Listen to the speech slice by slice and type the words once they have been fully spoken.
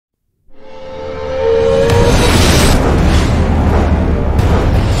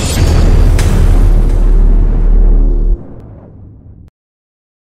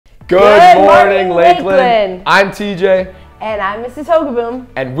Good morning, Lakeland. I'm TJ. And I'm Mrs. Hogaboom.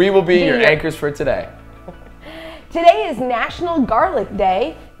 And we will be your anchors for today. Today is National Garlic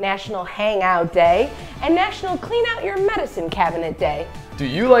Day, National Hangout Day, and National Clean Out Your Medicine Cabinet Day. Do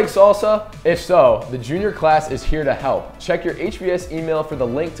you like salsa? If so, the junior class is here to help. Check your HBS email for the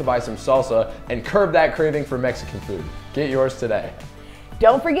link to buy some salsa and curb that craving for Mexican food. Get yours today.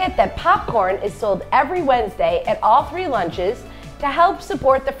 Don't forget that popcorn is sold every Wednesday at all 3 lunches to help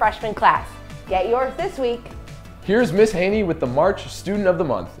support the freshman class. Get yours this week. Here's Miss Haney with the March Student of the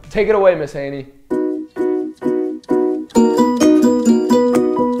Month. Take it away, Miss Haney.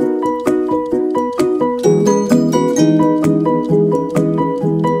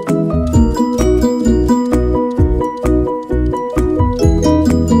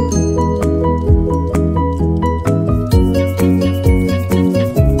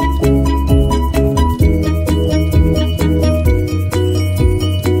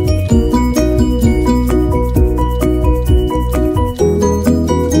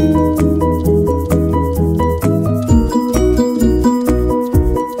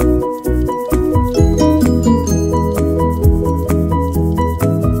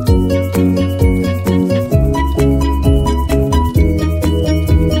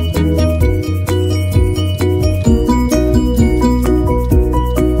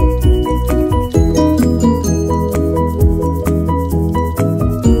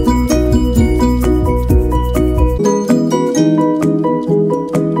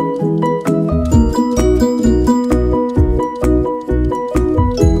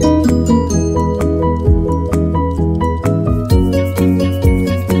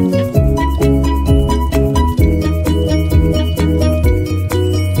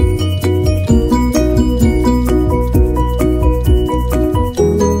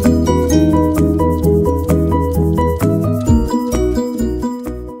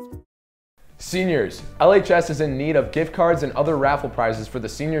 Seniors, LHS is in need of gift cards and other raffle prizes for the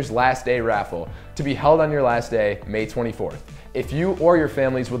Seniors Last Day raffle to be held on your last day, May 24th. If you or your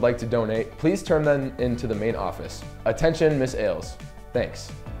families would like to donate, please turn them into the main office. Attention, Miss Ailes.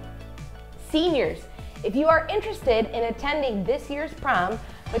 Thanks. Seniors, if you are interested in attending this year's prom,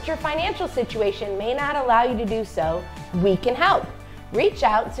 but your financial situation may not allow you to do so, we can help. Reach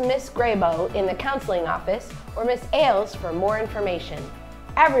out to Miss Graybo in the counseling office or Miss Ailes for more information.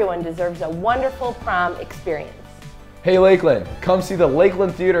 Everyone deserves a wonderful prom experience. Hey Lakeland, come see the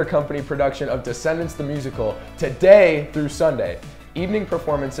Lakeland Theater Company production of Descendants the Musical today through Sunday. Evening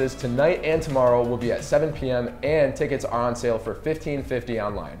performances tonight and tomorrow will be at 7 p.m. and tickets are on sale for $15.50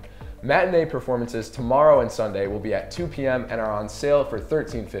 online. Matinee performances tomorrow and Sunday will be at 2 p.m. and are on sale for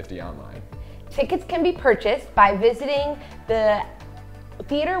 $13.50 online. Tickets can be purchased by visiting the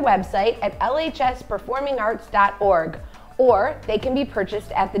theater website at lhsperformingarts.org. or they can be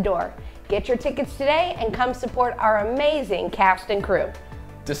purchased at the door. Get your tickets today and come support our amazing cast and crew.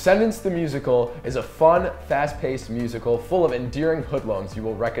 Descendants the Musical is a fun, fast-paced musical full of endearing hoodlums you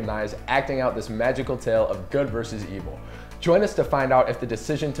will recognize acting out this magical tale of good versus evil. Join us to find out if the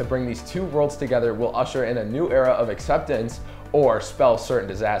decision to bring these two worlds together will usher in a new era of acceptance or spell certain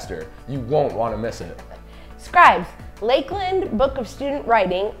disaster. You won't want to miss it. Scribes, Lakeland Book of Student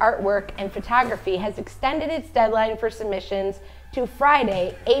Writing, Artwork, and Photography has extended its deadline for submissions to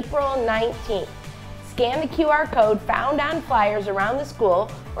Friday, April 19th. Scan the QR code found on flyers around the school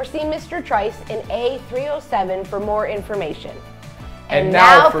or see Mr. Trice in A307 for more information. And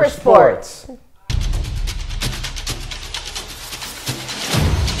now for sports.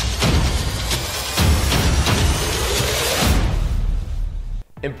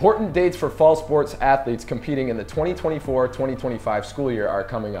 Important dates for fall sports athletes competing in the 2024-2025 school year are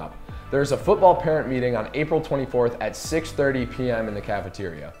coming up. There's a football parent meeting on April 24th at 6:30 p.m. in the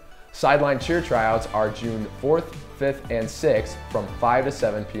cafeteria. Sideline cheer tryouts are June 4th, 5th, and 6th from 5 to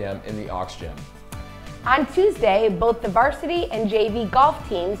 7 p.m. in the Aux Gym. On Tuesday, both the varsity and JV golf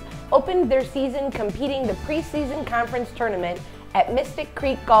teams opened their season competing the preseason conference tournament at Mystic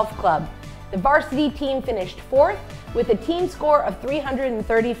Creek Golf Club. The varsity team finished 4th with a team score of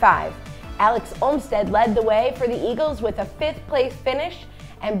 335. Alex Olmstead led the way for the Eagles with a 5th place finish,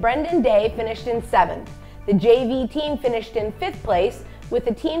 and Brendan Day finished in 7th. The JV team finished in 5th place with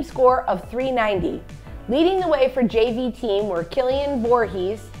a team score of 390. Leading the way for JV team were Killian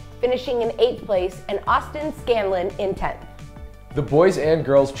Voorhees finishing in 8th place and Austin Scanlon in 10th. The boys and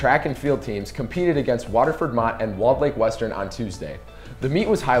girls track and field teams competed against Waterford Mott and Walled Lake Western on Tuesday. The meet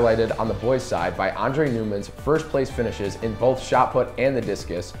was highlighted on the boys' side by Andre Newman's first place finishes in both shot put and the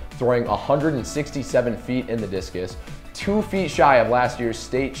discus, throwing 167 feet in the discus, 2 feet shy of last year's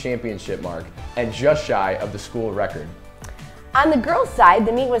state championship mark, and just shy of the school record. On the girls' side,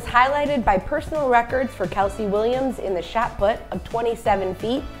 the meet was highlighted by personal records for Kelsey Williams in the shot put of 27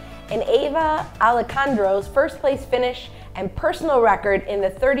 feet and Ava Alejandro's first place finish and personal record in the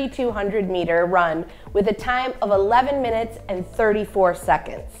 3,200 meter run with a time of 11 minutes and 34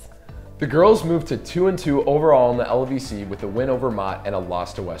 seconds. The girls moved to 2-2 overall in the LVC with a win over Mott and a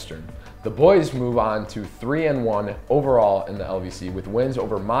loss to Western. The boys move on to 3-1 overall in the LVC with wins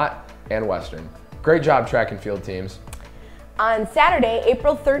over Mott and Western. Great job, track and field teams. On Saturday,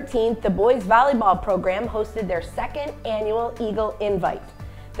 April 13th, the boys volleyball program hosted their second annual Eagle Invite.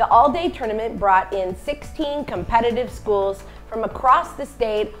 The all-day tournament brought in 16 competitive schools from across the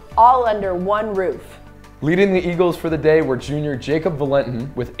state, all under one roof. Leading the Eagles for the day were junior Jacob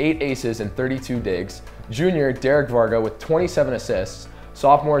Valentin with 8 aces and 32 digs, junior Derek Varga with 27 assists,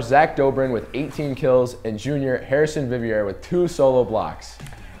 sophomore Zach Dobrin with 18 kills, and junior Harrison Vivier with 2 solo blocks.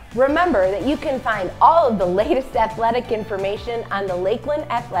 Remember that you can find all of the latest athletic information on the Lakeland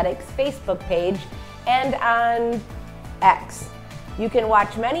Athletics Facebook page and on X. You can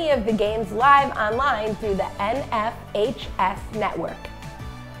watch many of the games live online through the NFHS network.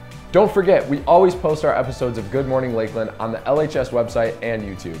 Don't forget, we always post our episodes of Good Morning Lakeland on the LHS website and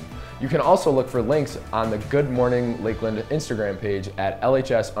YouTube. You can also look for links on the Good Morning Lakeland Instagram page at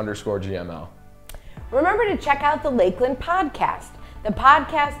LHS_GML. Remember to check out the Lakeland podcast, the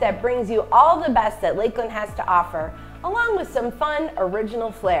podcast that brings you all the best that Lakeland has to offer, along with some fun,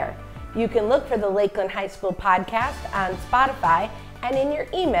 original flair. You can look for the Lakeland High School podcast on Spotify and in your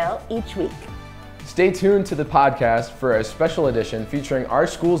email each week. Stay tuned to the podcast for a special edition featuring our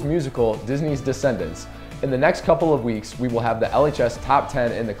school's musical, Disney's Descendants. In the next couple of weeks, we will have the LHS Top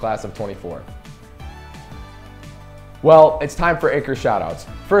 10 in the class of 24. Well, it's time for Acre shoutouts.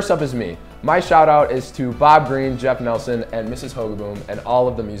 First up is me. My shout out is to Bob Green, Jeff Nelson, and Mrs. Hogaboom, and all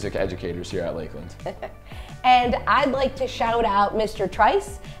of the music educators here at Lakeland. And I'd like to shout out Mr.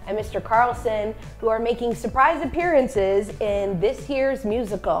 Trice and Mr. Carlson, who are making surprise appearances in this year's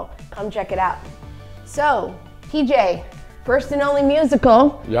musical. Come check it out. So, TJ, first and only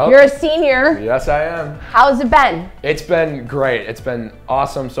musical. Yep. You're a senior. Yes, I am. How's it been? It's been great. It's been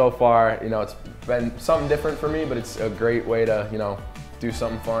awesome so far. You know, it's been something different for me, but it's a great way to, you know, do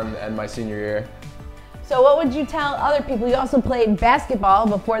something fun and my senior year. So what would you tell other people? You also played basketball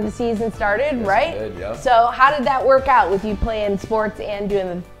before the season started, yes, right? I did, yeah. So how did that work out with you playing sports and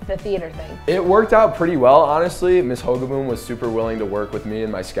doing the theater thing? It worked out pretty well, honestly. Miss Hogaboom was super willing to work with me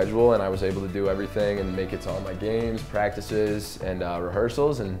and my schedule, and I was able to do everything and make it to all my games, practices, and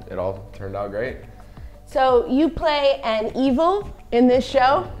rehearsals, and it all turned out great. So you play an evil in this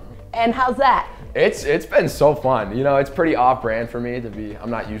show, and how's that? It's been so fun. You know, it's pretty off-brand for me to be, I'm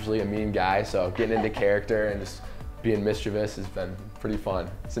not usually a mean guy, so getting into character and just being mischievous has been pretty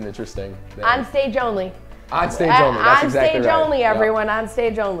fun. It's an interesting thing. On stage only. On stage only, that's exactly right. On stage only, everyone, Yep. on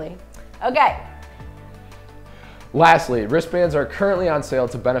stage only. Okay. Lastly, wristbands are currently on sale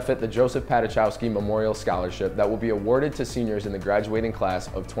to benefit the Joseph Patichowski Memorial Scholarship that will be awarded to seniors in the graduating class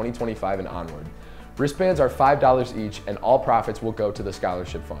of 2025 and onward. Wristbands are $5 each, and all profits will go to the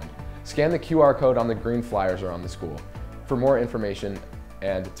scholarship fund. Scan the QR code on the green flyers around the school for more information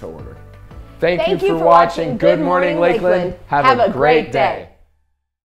and to order. Thank you for watching Good Morning Lakeland. Have a great day.